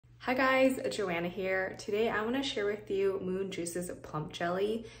Hi guys, Joanna here. Today I want to share with you Moon Juice's Plump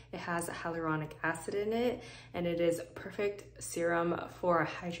Jelly. It has hyaluronic acid in it and it is perfect serum for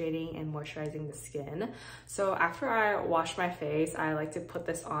hydrating and moisturizing the skin. So after I wash my face, I like to put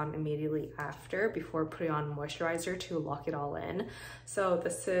this on immediately after before putting on moisturizer to lock it all in. So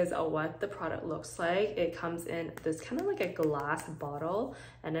this is what the product looks like. It comes in this kind of like a glass bottle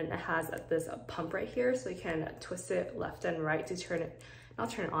and then it has this pump right here so you can twist it left and right to not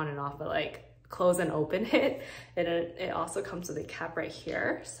turn it on and off, but like close and open it. And it also comes with a cap right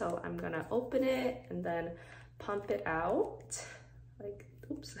here. So I'm gonna open it and then pump it out like,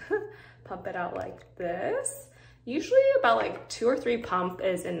 oops, pump it out like this. Usually about like 2 or 3 pump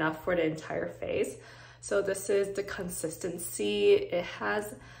is enough for the entire face. So this is the consistency. It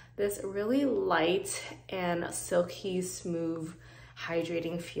has this really light and silky, smooth,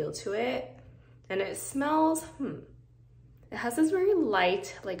 hydrating feel to it. And it smells, it has this very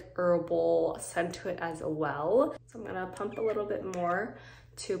light, like herbal scent to it as well. So I'm gonna pump a little bit more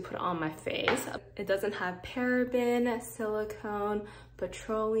to put on my face. It doesn't have paraben, silicone,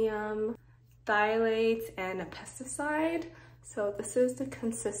 petroleum, phthalates, and a pesticide. So this is the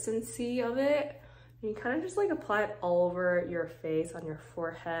consistency of it. You kind of just like apply it all over your face, on your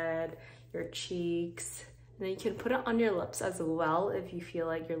forehead, your cheeks. And then you can put it on your lips as well if you feel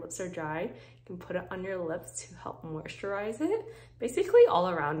like your lips are dry. You can put it on your lips to help moisturize it. Basically all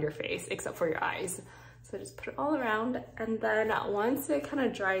around your face except for your eyes. So just put it all around, and then once it kind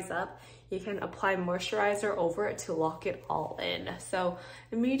of dries up, you can apply moisturizer over it to lock it all in. So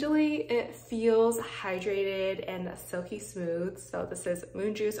immediately it feels hydrated and silky smooth. So this is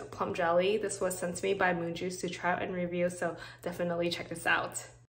Moon Juice Plump Jelly. This was sent to me by Moon Juice to try out and review, so definitely check this out.